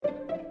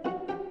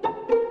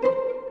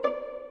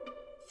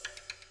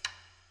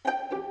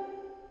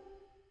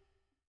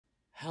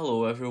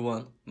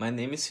everyone, my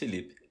name is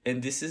Felipe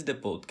and this is the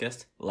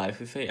podcast Life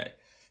with AI,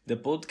 the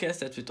podcast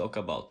that we talk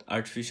about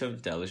artificial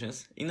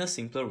intelligence in a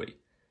simpler way.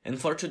 And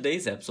for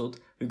today's episode,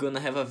 we're gonna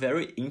have a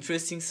very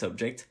interesting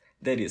subject,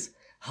 that is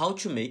how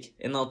to make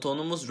an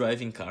autonomous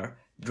driving car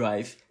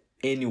drive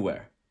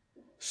anywhere.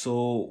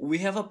 So we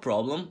have a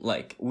problem,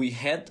 we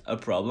had a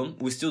problem,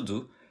 we still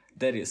do,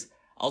 that is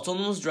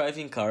autonomous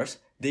driving cars,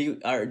 they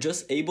are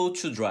just able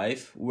to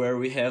drive where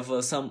we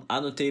have some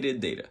annotated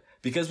data.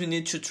 Because we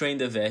need to train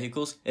the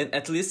vehicles, and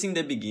at least in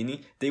the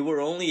beginning, they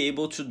were only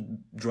able to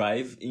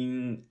drive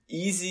in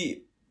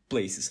easy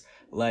places,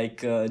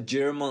 like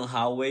German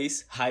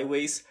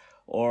highways,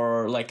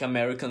 or like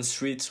American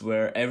streets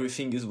where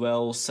everything is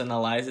well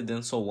signalized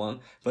and so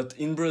on. But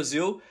in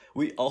Brazil,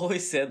 we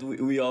always said,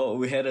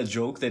 we had a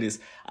joke that is,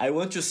 I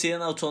want to see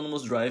an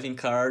autonomous driving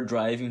car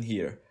driving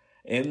here.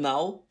 And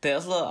now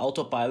Tesla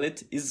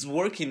Autopilot is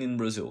working in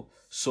Brazil.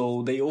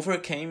 So they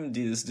overcame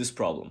this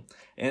problem.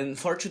 And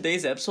for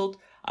today's episode,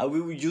 I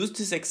will use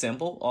this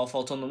example of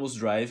autonomous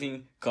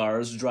driving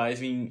cars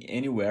driving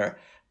anywhere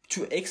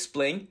to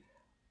explain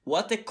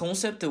what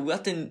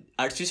an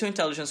artificial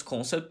intelligence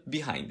concept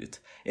behind it.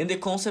 And the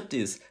concept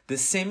is the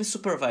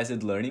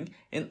semi-supervised learning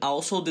and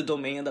also the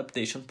domain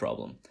adaptation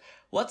problem.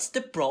 What's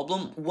the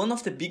problem? One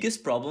of the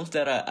biggest problems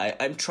that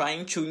I'm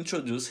trying to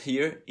introduce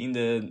here in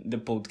the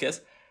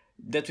podcast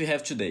that we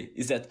have today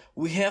is that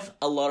we have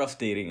a lot of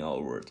data in our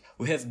world.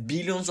 We have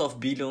billions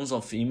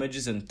of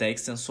images and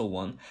text and so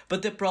on.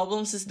 But the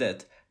problem is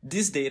that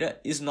this data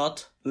is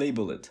not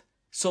labeled.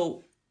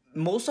 So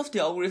most of the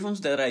algorithms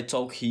that I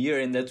talk here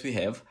and that we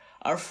have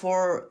are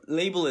for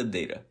labeled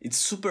data. It's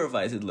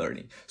supervised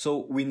learning.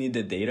 So we need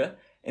the data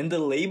and the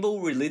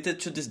label related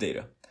to this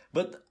data.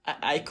 But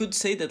I could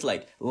say that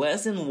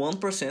less than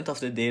 1% of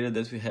the data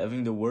that we have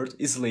in the world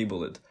is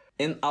labeled.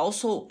 And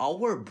also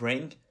our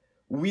brain,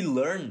 we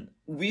learn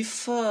with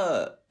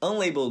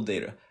unlabeled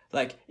data.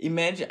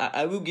 Imagine,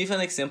 I will give an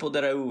example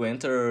that I will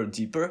enter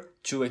deeper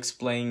to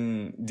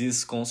explain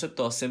this concept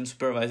of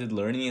semi-supervised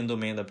learning and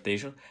domain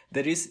adaptation,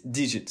 that is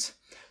digits.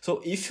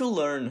 So if you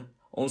learn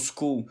on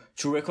school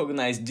to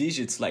recognize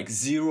digits like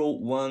 0,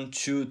 1,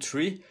 2,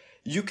 3,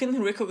 you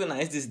can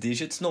recognize these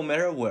digits no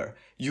matter where.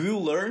 You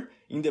will learn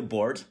in the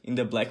board, in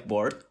the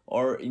blackboard,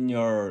 or in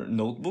your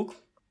notebook.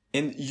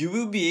 And you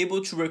will be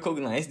able to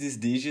recognize these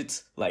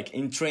digits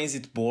in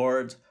transit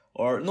board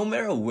or no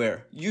matter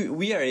where.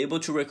 We are able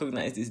to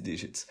recognize these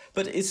digits.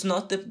 But it's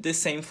not the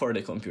same for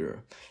the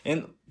computer.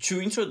 And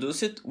to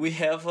introduce it, we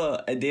have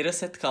a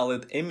dataset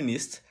called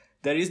MNIST.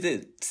 That is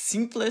the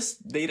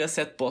simplest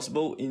dataset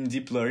possible in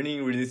deep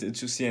learning related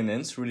to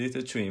CNNs,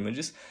 related to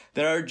images.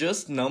 There are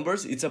just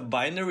numbers. It's a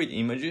binary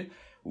image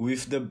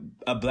with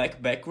a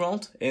black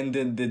background and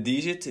then the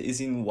digit is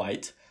in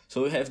white.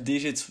 So we have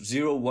digits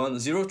 0, 1,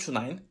 0 to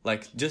 9,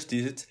 just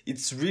digits.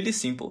 It's really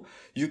simple.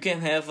 You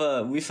can have,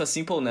 with a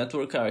simple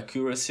network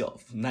accuracy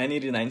of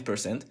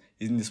 989%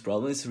 in this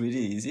problem. It's really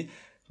easy.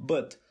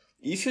 But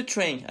if you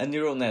train a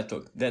neural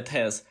network that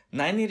has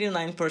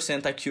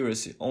 989%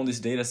 accuracy on this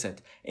dataset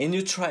and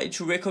you try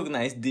to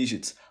recognize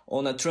digits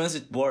on a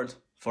transit board,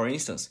 for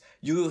instance,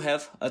 you will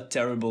have a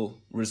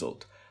terrible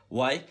result.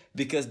 Why?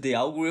 Because the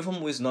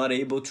algorithm was not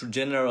able to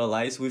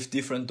generalize with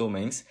different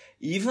domains,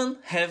 even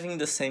having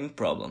the same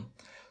problem.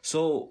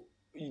 So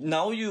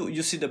now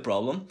you see the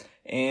problem,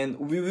 and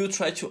we will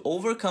try to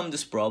overcome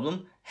this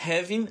problem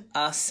having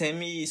a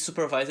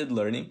semi-supervised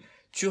learning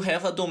to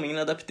have a domain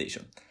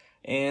adaptation.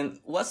 And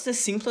what's the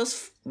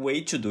simplest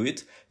way to do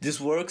it? This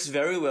works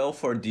very well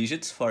for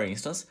digits, for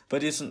instance,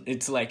 but it's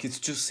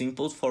too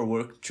simple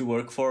to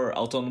work for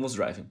autonomous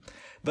driving.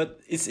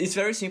 But it's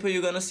very simple,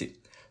 you're gonna see.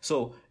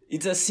 So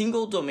it's a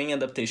single domain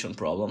adaptation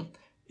problem,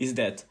 is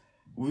that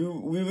we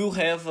will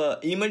have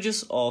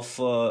images of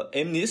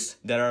MNIST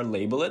that are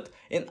labeled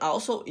and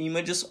also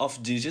images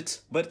of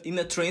digits, but in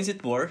a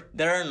transit board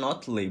that are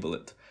not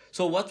labeled.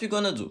 So what we're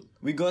gonna do?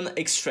 We're gonna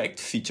extract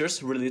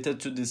features related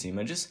to these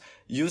images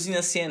using a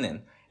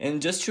CNN.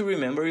 And just to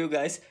remember you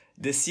guys,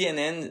 the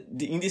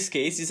CNN, in this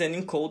case, is an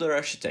encoder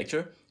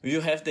architecture.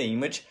 You have the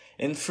image,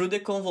 and through the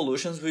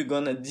convolutions, we're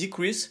gonna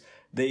decrease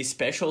the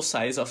spatial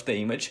size of the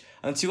image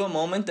until a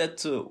moment that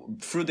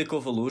through the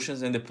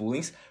convolutions and the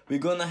poolings, we're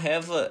gonna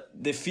have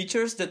the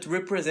features that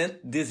represent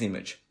this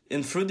image.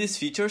 And through these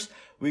features,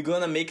 we're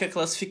gonna make a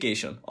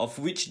classification of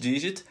which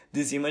digit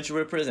this image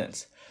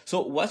represents.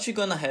 So what we're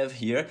gonna have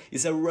here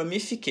is a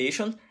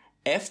ramification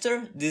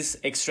after these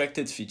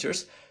extracted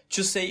features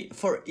to say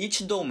for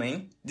each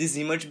domain this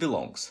image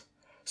belongs.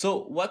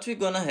 So what we're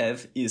gonna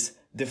have is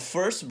the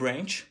first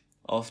branch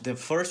of the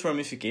first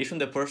ramification,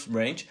 the first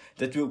branch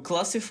that will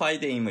classify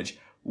the image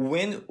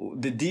when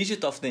the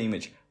digit of the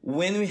image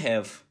when we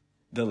have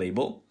the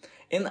label,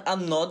 and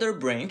another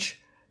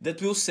branch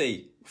that will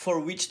say for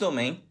which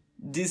domain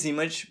this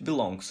image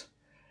belongs.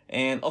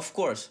 And of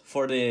course,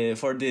 for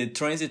the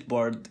transit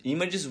board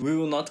images, we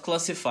will not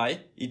classify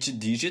each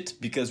digit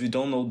because we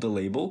don't know the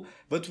label,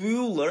 but we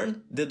will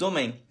learn the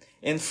domain.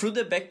 And through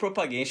the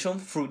backpropagation,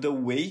 through the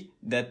way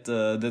that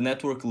the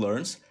network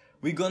learns,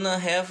 we're gonna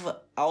have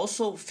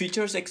also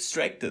features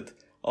extracted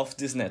of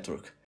this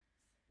network.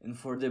 And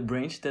for the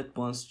branch that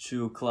wants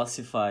to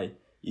classify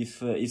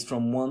if it's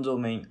from one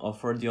domain or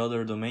for the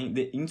other domain,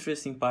 the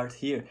interesting part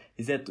here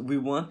is that we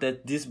want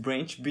that this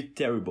branch be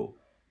terrible.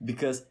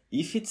 Because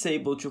if it's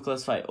able to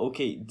classify,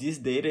 okay, this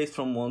data is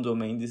from one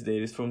domain, this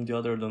data is from the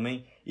other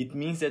domain, it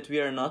means that we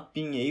are not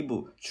being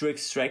able to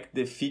extract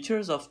the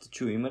features of the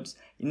two images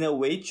in a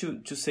way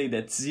to say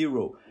that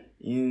 0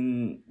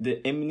 in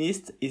the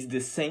MNIST is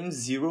the same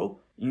 0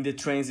 in the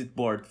transit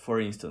board,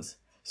 for instance.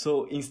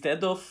 So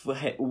instead of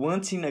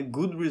wanting a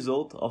good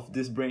result of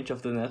this branch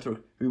of the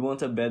network, we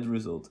want a bad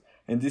result.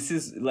 And this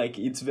is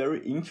it's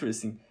very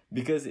interesting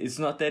because it's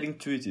not that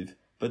intuitive.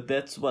 But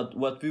that's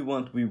what we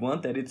want. We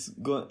want that it's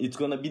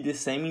gonna be the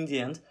same in the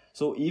end.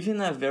 So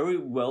even a very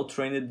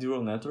well-trained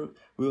neural network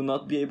will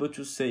not be able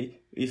to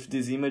say if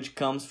this image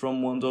comes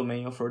from one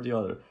domain or for the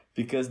other,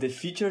 because the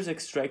features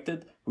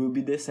extracted will be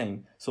the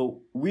same.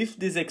 So with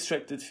these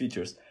extracted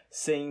features,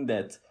 saying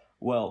that,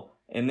 well,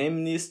 an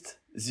MNIST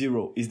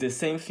 0 is the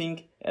same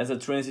thing as a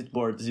transit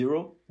board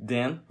 0,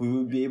 then we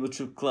will be able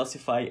to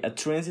classify a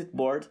transit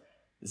board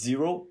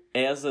 0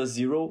 as a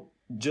 0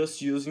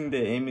 just using the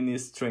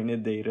MNIST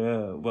trained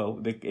data,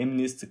 the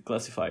MNIST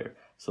classifier.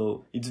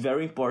 So it's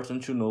very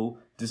important to know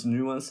this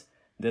nuance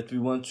that we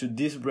want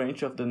this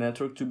branch of the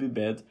network to be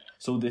bad.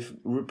 So the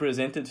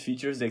represented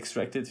features, the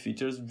extracted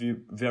features, be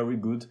very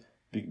good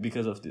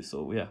because of this.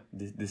 So yeah,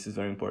 this is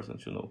very important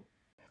to know.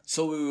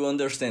 So we will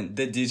understand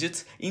the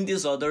digits in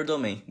this other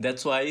domain.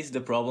 That's why it's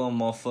the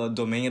problem of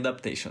domain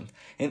adaptation.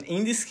 And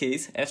in this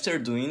case, after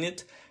doing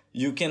it,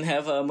 you can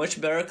have a much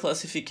better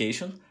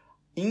classification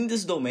in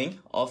this domain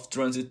of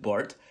transit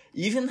board,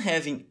 even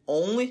having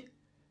only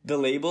the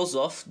labels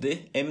of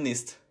the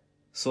MNIST.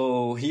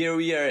 So here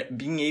we are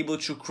being able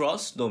to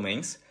cross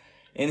domains,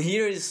 and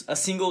here is a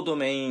single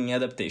domain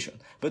adaptation.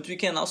 But we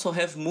can also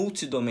have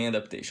multi-domain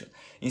adaptation.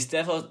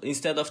 Instead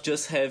of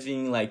just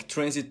having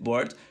transit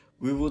board,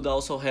 we would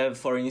also have,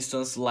 for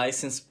instance,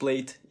 license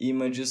plate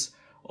images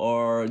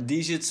or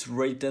digits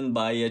written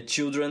by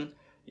children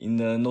in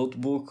the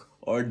notebook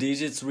or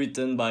digits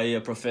written by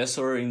a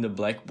professor in the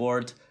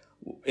blackboard.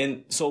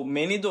 And so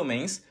many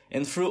domains,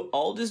 and through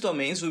all these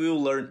domains we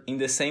will learn in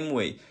the same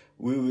way.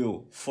 We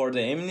will, for the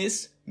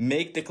MNIST,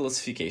 make the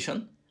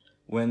classification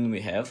when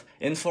we have,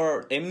 and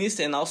for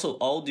MNIST and also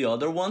all the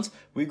other ones,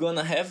 we're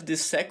gonna have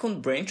this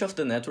second branch of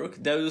the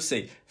network that will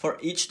say, for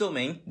each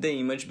domain the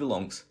image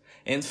belongs.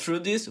 And through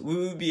this we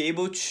will be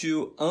able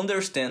to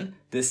understand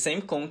the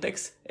same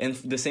context and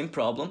the same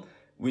problem,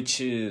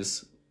 which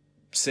is,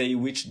 say,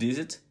 which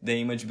digit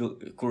the image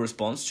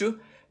corresponds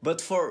to,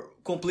 but for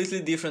completely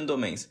different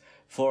domains.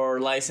 For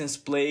license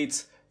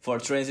plates, for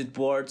transit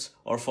boards,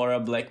 or for a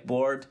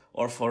blackboard,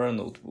 or for a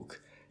notebook.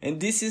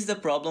 And this is the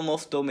problem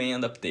of domain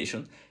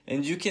adaptation.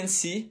 And you can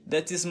see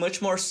that is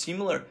much more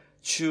similar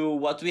to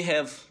what we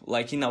have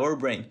in our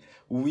brain.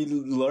 We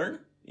learn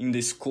in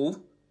the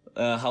school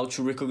how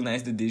to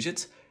recognize the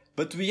digits,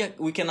 but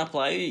we can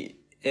apply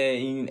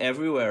in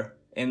everywhere.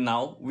 And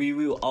now we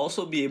will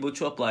also be able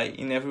to apply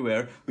in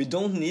everywhere. We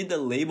don't need a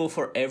label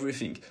for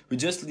everything. We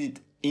just need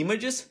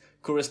images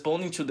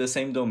corresponding to the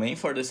same domain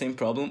for the same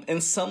problem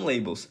and some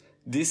labels.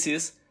 This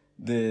is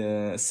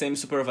the same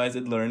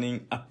supervised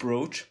learning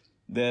approach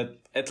that,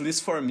 at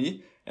least for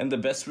me, and the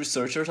best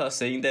researchers are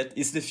saying that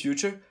is the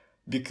future,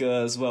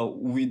 because,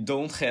 we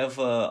don't have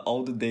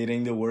all the data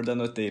in the world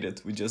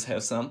annotated. We just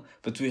have some,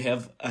 but we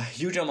have a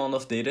huge amount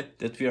of data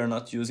that we are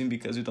not using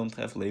because we don't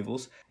have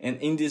labels. And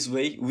in this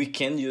way, we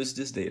can use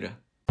this data.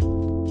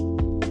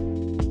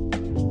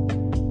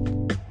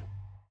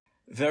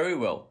 Very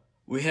well.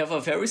 We have a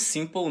very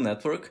simple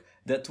network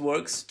that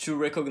works to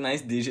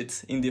recognize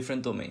digits in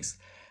different domains.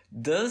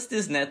 Does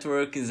this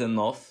network is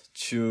enough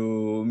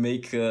to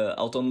make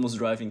autonomous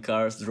driving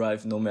cars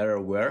drive no matter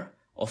where?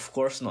 Of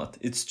course not.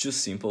 It's too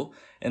simple.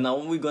 And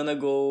now we're gonna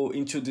go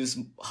into this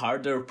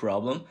harder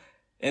problem,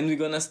 and we're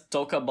gonna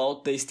talk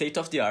about the state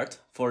of the art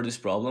for this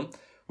problem,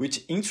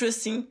 which,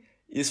 interesting,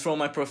 is from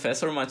my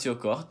professor Mathieu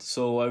Cort.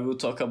 So I will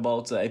talk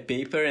about a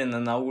paper and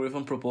an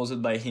algorithm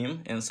proposed by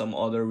him and some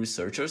other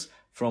researchers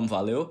from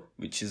Valeo,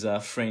 which is a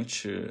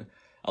French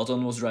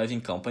autonomous driving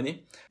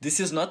company. This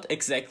is not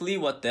exactly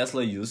what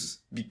Tesla uses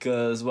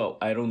because,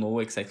 I don't know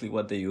exactly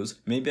what they use.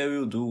 Maybe I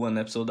will do one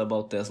episode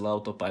about Tesla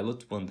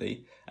Autopilot one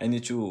day. I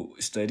need to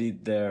study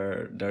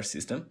their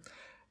system.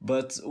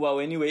 But,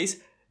 anyways,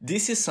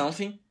 this is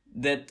something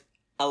that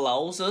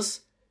allows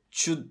us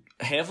to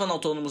have an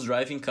autonomous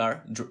driving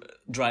car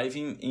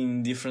driving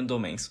in different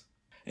domains.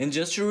 And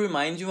just to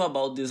remind you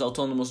about this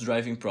autonomous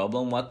driving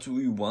problem, what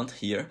we want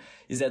here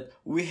is that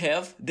we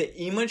have the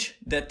image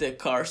that the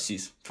car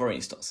sees, for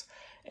instance.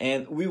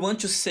 And we want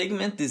to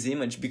segment this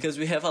image because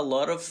we have a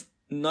lot of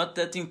not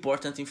that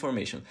important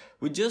information.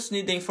 We just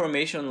need the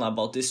information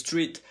about the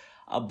street,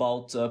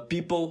 about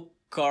people,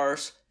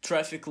 cars,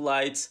 traffic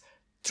lights,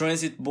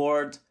 transit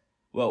board,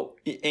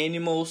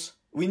 animals.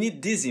 We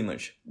need this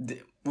image.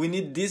 We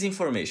need this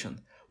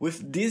information.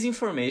 With this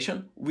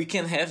information, we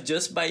can have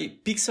just by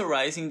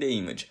pixelizing the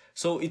image.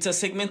 So it's a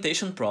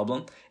segmentation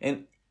problem,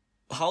 and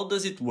how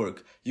does it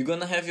work? You're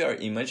gonna have your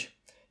image.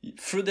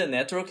 Through the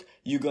network,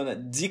 you're gonna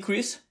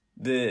decrease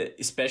the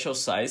spatial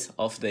size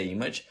of the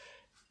image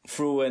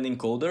through an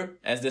encoder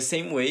as the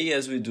same way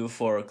as we do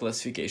for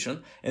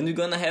classification, and we're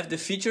gonna have the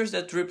features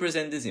that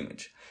represent this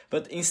image.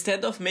 But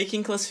instead of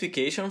making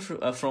classification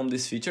from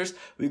these features,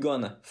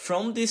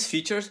 from these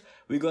features,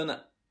 we're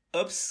gonna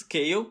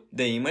upscale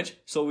the image.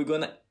 So we're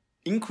gonna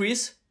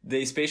increase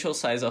the spatial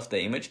size of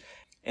the image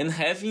and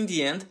have in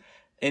the end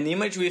an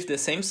image with the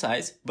same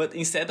size, but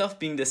instead of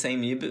being the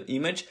same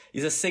image,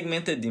 is a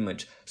segmented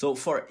image. So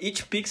for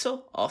each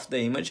pixel of the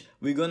image,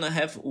 we're gonna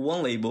have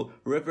one label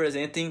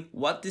representing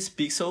what this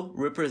pixel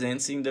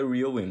represents in the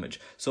real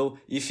image. So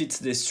if it's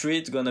the street,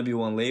 it's gonna be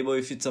one label.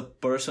 If it's a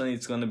person,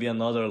 it's gonna be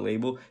another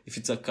label. If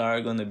it's a car,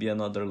 gonna be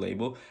another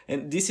label.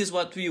 And this is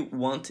what we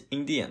want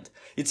in the end.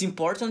 It's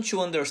important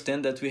to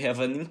understand that we have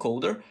an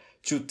encoder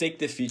to take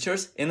the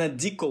features and a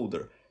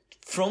decoder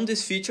from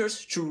these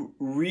features to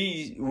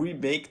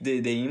remake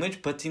the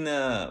image, but in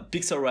a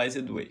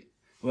pixelized way.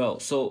 Well,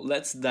 so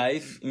let's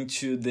dive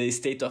into the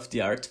state of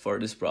the art for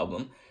this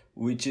problem,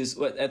 which is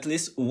at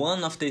least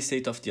one of the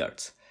state of the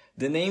arts.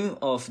 The name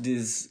of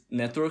this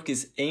network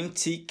is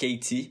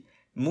MTKT,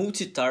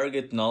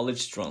 Multi-Target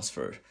Knowledge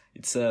Transfer.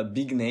 It's a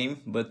big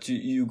name, but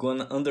you're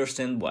gonna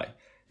understand why.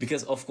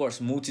 Because of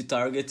course,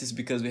 multi-target is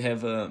because we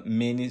have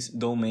many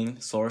domain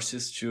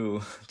sources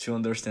to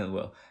understand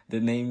well. The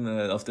name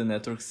of the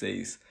network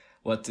says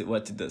what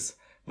it does.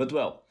 But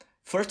well,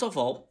 first of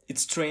all,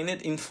 it's trained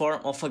in form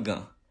of a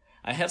GAN.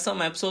 I have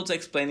some episodes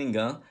explaining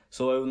GAN,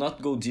 so I will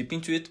not go deep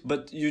into it,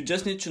 but you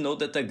just need to know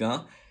that a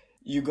GAN,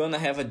 you're gonna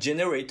have a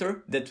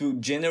generator that will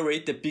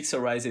generate the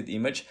pixelized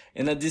image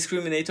and a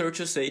discriminator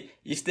to say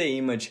if the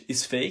image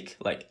is fake,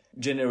 like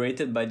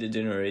generated by the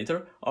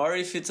generator, or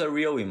if it's a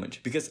real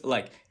image. Because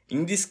like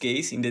in this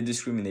case, in the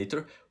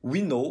discriminator,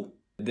 we know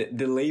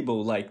the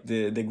label, like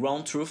the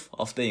ground truth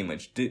of the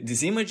image.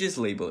 This image is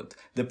labeled.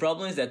 The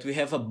problem is that we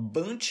have a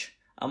bunch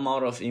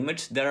amount of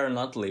images that are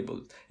not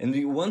labeled, and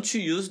we want to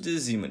use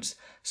these images.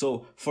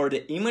 So for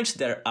the image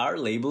that are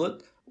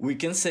labeled, we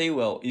can say,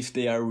 well, if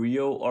they are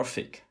real or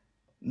fake.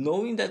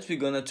 Knowing that we're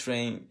gonna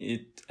train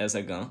it as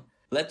a GAN,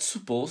 let's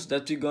suppose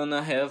that we're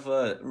gonna have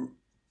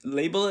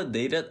labeled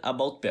data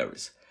about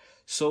Paris.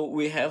 So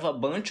we have a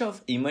bunch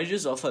of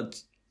images of a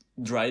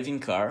driving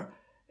car,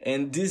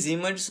 and these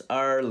images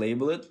are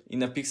labeled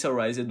in a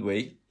pixelized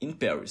way in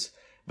Paris.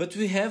 But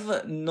we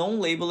have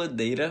non-labeled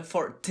data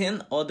for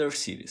 10 other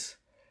cities.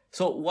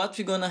 So what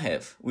we're gonna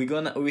have?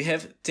 We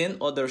have 10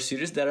 other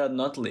cities that are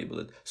not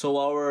labeled. So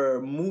our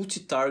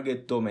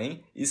multi-target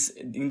domain is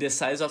in the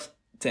size of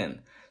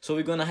 10. So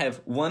we're gonna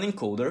have one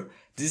encoder.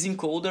 This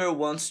encoder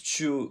wants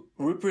to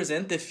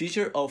represent the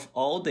feature of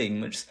all the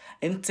images,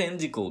 and 10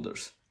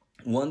 decoders.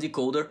 One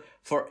decoder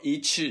for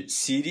each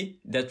city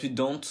that we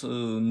don't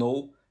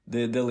know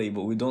the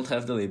label. We don't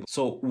have the label.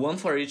 So one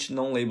for each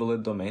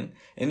non-labeled domain.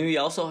 And we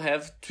also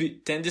have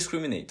 10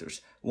 discriminators.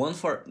 One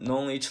for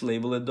non-each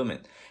labeled domain.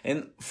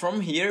 And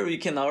from here, we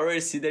can already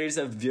see there is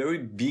a very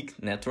big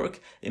network.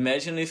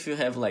 Imagine if you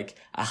have like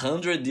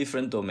 100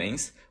 different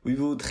domains. We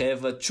would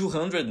have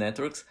 200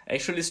 networks.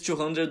 Actually, it's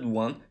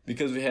 201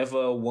 because we have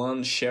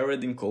one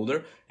shared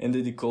encoder and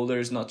the decoder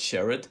is not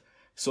shared.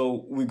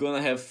 So we're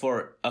gonna have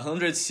for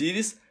 100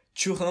 cities,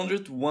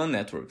 201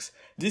 networks.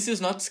 This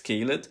is not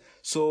scaled,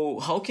 so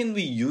how can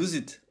we use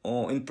it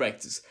in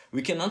practice?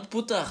 We cannot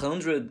put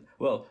 100,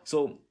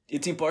 so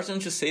it's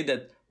important to say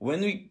that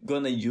when we're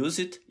gonna use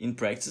it in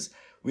practice,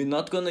 we're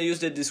not gonna use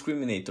the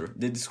discriminator.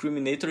 The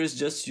discriminator is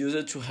just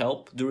used to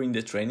help during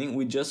the training.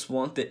 We just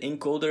want the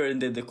encoder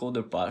and the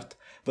decoder part.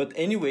 But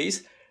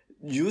anyways,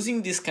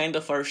 using this kind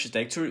of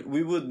architecture,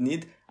 we would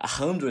need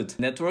 100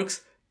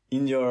 networks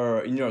in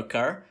your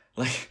car.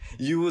 Like,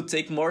 you would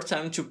take more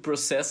time to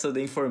process the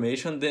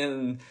information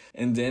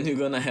and then you're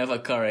gonna have a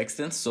car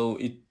accident, so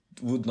it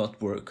would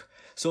not work.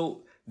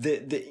 So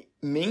the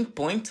main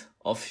point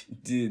of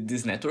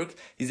this network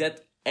is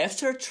that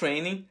after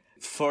training,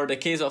 for the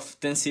case of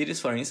 10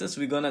 cities, for instance,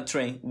 we're gonna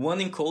train one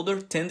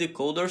encoder, 10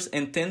 decoders,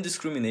 and 10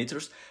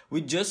 discriminators.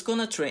 We're just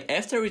gonna train,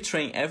 after we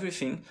train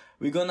everything,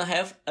 we're gonna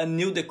have a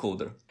new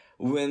decoder.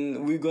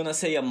 When we're gonna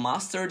say a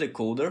master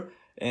decoder,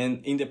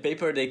 and in the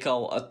paper they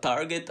call a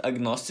target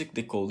agnostic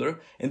decoder,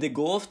 and the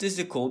goal of this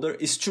decoder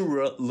is to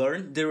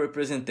learn the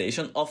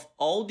representation of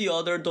all the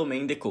other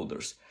domain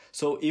decoders.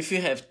 So if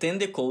you have 10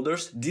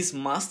 decoders, this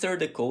master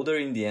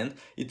decoder in the end,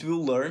 it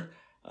will learn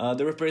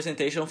the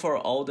representation for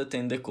all the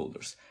 10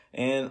 decoders.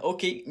 And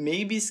okay,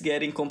 maybe it's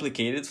getting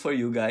complicated for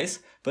you guys,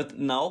 but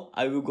now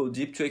I will go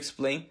deep to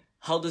explain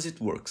how does it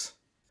works.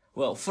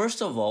 Well,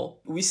 first of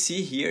all, we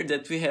see here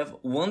that we have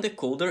one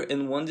decoder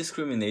and one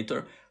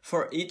discriminator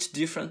for each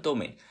different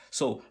domain.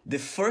 So the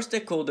first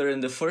decoder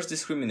and the first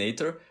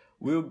discriminator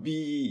will be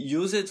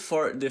used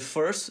for the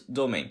first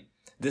domain.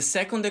 The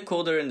second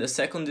decoder and the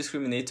second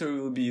discriminator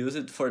will be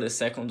used for the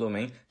second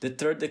domain. The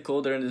third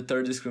decoder and the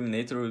third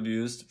discriminator will be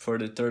used for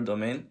the third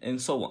domain, and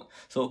so on.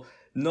 So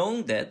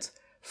knowing that,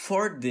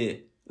 for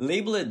the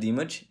labeled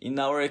image, in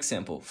our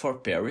example for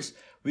Paris,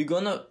 we're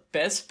gonna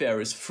pass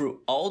Paris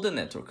through all the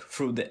network,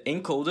 through the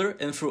encoder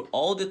and through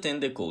all the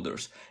 10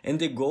 decoders. And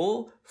the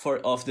goal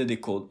of the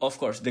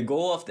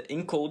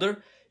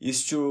encoder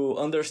is to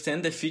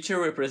understand the feature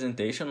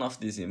representation of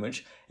this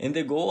image, and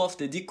the goal of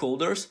the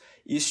decoders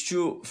is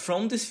to,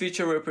 from this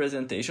feature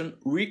representation,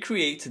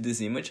 recreate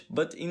this image,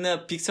 but in a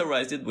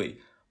pixelized way.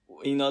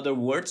 In other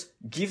words,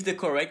 give the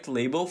correct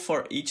label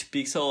for each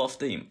pixel of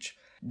the image.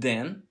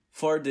 Then,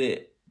 for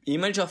the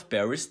image of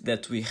Paris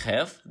that we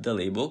have the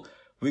label,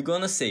 we're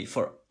gonna say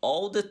for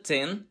all the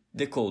 10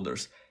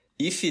 decoders,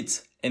 if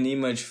it's an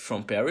image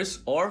from Paris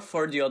or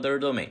for the other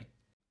domain.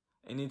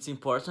 And it's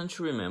important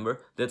to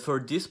remember that for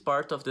this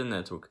part of the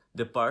network,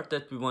 the part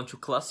that we want to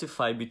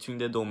classify between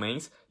the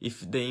domains,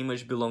 if the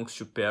image belongs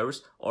to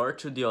Paris or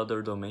to the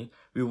other domain,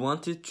 we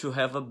want it to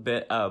have a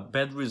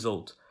bad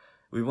result.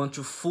 We want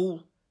to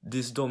fool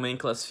this domain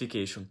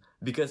classification,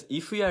 because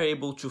if we are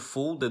able to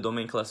fool the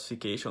domain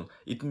classification,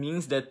 it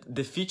means that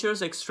the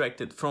features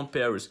extracted from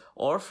Paris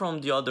or from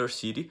the other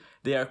city,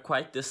 they are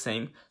quite the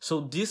same,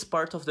 so this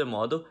part of the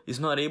model is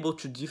not able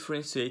to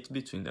differentiate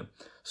between them.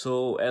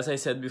 So as I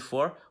said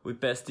before, we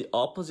pass the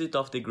opposite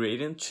of the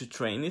gradient to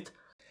train it,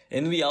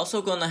 and we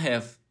also gonna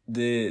have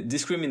the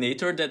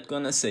discriminator that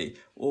gonna say,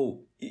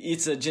 oh,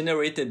 it's a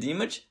generated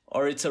image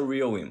or it's a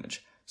real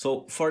image.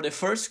 So for the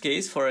first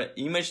case, for an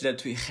image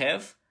that we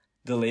have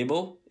the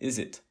label, is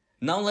it.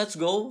 Now let's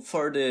go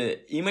for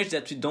the image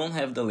that we don't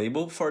have the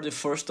label for the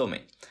first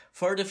domain.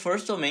 For the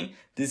first domain,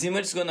 this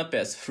image is gonna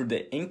pass through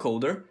the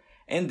encoder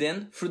and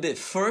then through the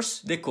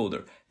first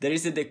decoder. There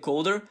is a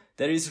decoder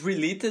that is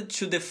related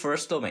to the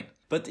first domain.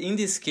 But in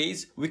this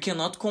case, we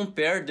cannot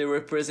compare the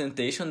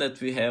representation that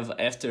we have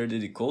after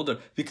the decoder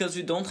because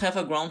we don't have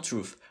a ground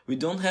truth. We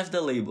don't have the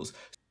labels.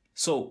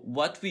 So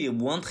what we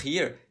want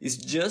here is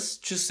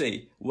just to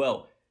say,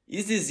 well,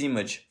 is this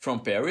image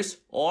from Paris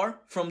or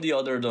from the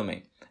other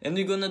domain? And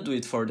we're gonna do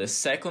it for the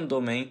second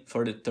domain,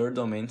 for the third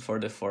domain, for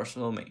the fourth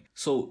domain.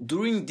 So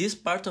during this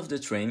part of the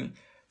training,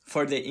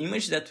 for the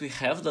image that we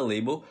have the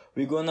label,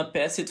 we're gonna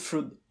pass it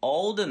through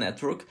all the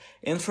network,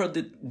 and for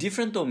the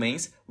different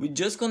domains, we're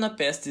just gonna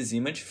pass this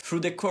image through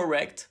the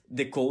correct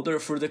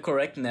decoder, through the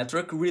correct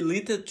network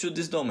related to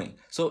this domain.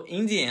 So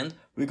in the end,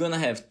 we're gonna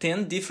have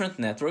 10 different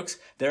networks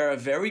that are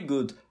very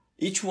good,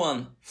 each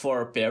one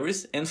for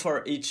Paris and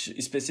for each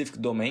specific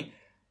domain,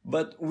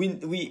 but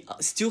we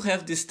still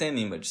have these 10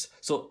 images.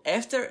 So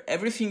after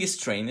everything is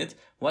trained,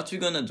 what we're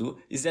gonna do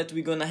is that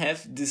we're gonna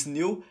have this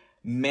new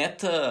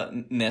meta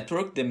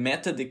network, the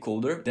meta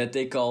decoder that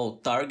they call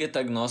target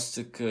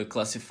agnostic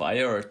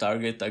classifier or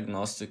target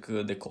agnostic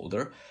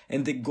decoder.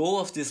 And the goal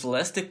of this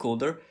last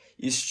decoder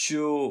is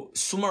to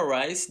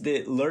summarize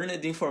the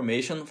learned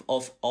information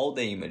of all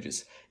the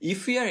images.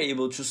 If we are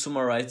able to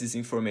summarize this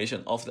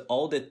information of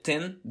all the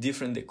 10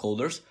 different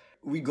decoders,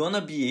 we're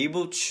gonna be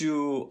able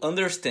to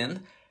understand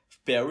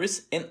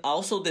Paris and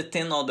also the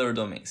 10 other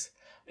domains.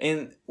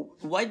 And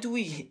why do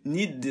we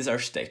need this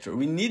architecture?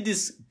 We need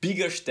this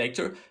big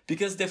architecture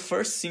because the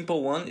first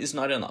simple one is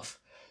not enough.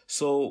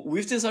 So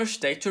with this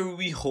architecture,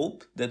 we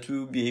hope that we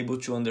will be able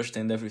to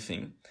understand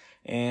everything.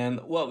 And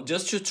well,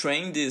 just to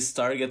train this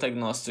target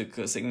agnostic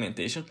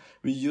segmentation,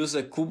 we use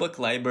a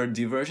Kullback-Leibler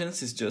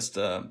divergence. It's just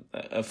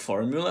a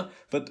formula.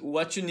 But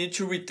what you need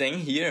to retain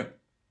here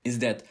is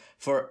that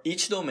for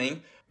each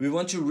domain, we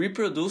want to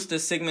reproduce the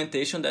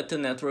segmentation that the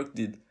network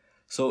did.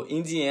 So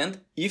in the end,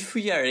 if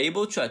we are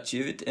able to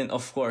achieve it, and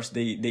of course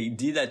they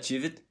did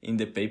achieve it in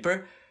the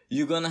paper,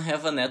 you're gonna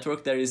have a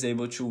network that is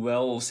able to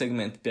well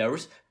segment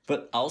Paris,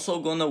 but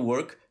also gonna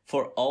work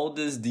for all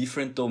these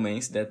different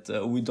domains that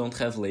we don't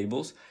have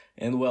labels.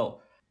 And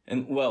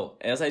well,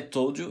 as I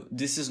told you,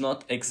 this is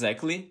not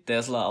exactly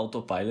Tesla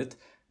Autopilot,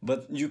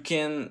 but you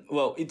can,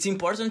 well, it's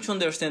important to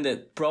understand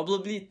that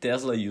probably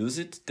Tesla use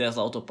it,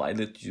 Tesla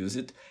Autopilot use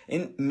it,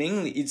 and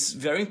mainly it's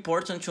very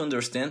important to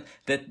understand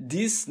that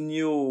this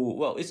new,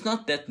 well, it's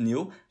not that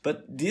new,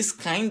 but this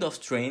kind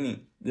of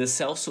training, the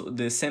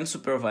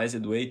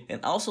semi-supervised way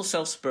and also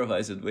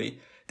self-supervised way,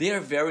 they are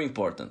very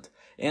important.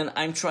 And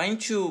I'm trying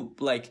to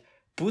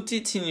put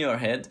it in your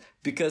head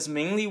because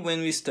mainly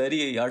when we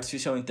study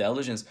artificial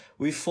intelligence,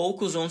 we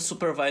focus on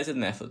supervised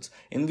methods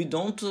and we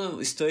don't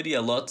study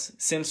a lot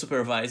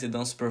semi-supervised,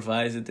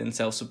 unsupervised and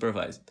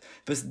self-supervised.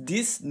 But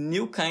this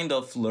new kind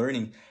of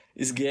learning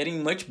is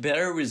getting much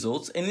better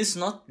results and it's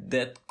not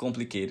that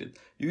complicated.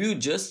 You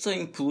just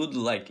include,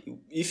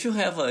 if you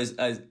have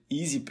an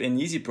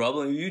easy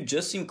problem, you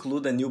just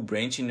include a new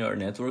branch in your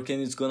network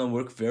and it's gonna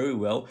work very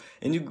well.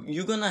 And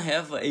you're gonna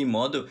have a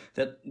model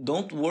that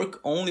don't work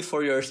only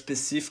for your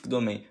specific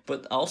domain,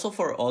 but also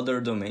for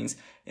other domains.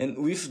 And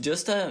with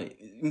just a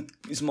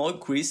small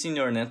increase in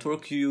your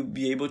network, you'll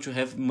be able to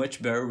have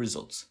much better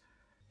results.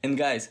 And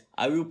guys,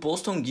 I will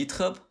post on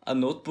GitHub a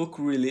notebook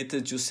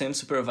related to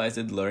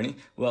semi-supervised learning.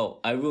 Well,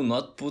 I will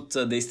not put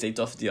the state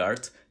of the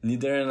art,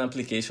 neither an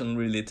application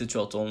related to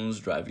autonomous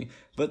driving,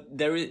 but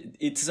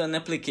it's an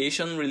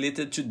application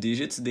related to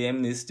digits, the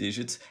MNIST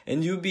digits,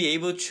 and you'll be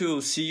able to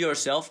see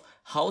yourself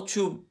how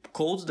to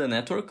code the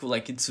network.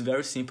 Like, it's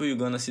very simple. You're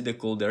gonna see the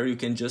code there. You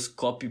can just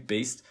copy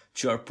paste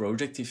to your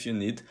project if you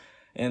need.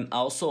 And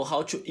also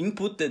how to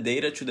input the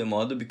data to the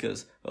model,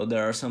 because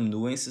there are some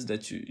nuances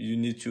that you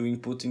need to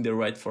input in the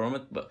right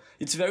format, but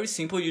it's very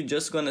simple. You're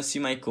just gonna see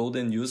my code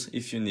and use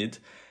if you need.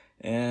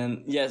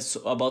 And yes,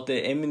 about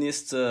the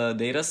MNIST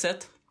data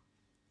set.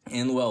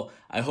 And well,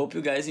 I hope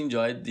you guys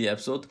enjoyed the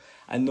episode.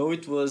 I know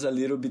it was a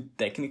little bit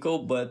technical,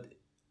 but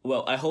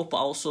well, I hope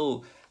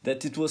also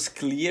that it was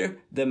clear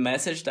the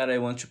message that I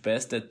want to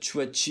pass, that to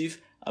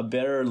achieve a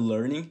better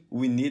learning,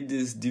 we need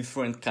this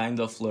different kind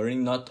of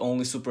learning, not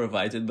only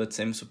supervised but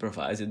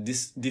semi-supervised,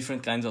 this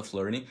different kinds of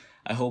learning.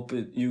 I hope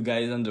you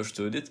guys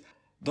understood it.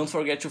 Don't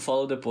forget to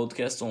follow the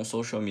podcast on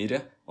social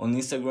media. On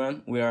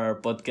Instagram, we are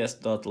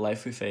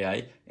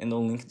podcast.lifewithai, and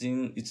on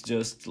LinkedIn, it's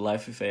just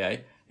Life with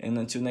AI. And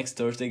until next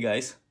Thursday,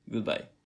 guys, goodbye.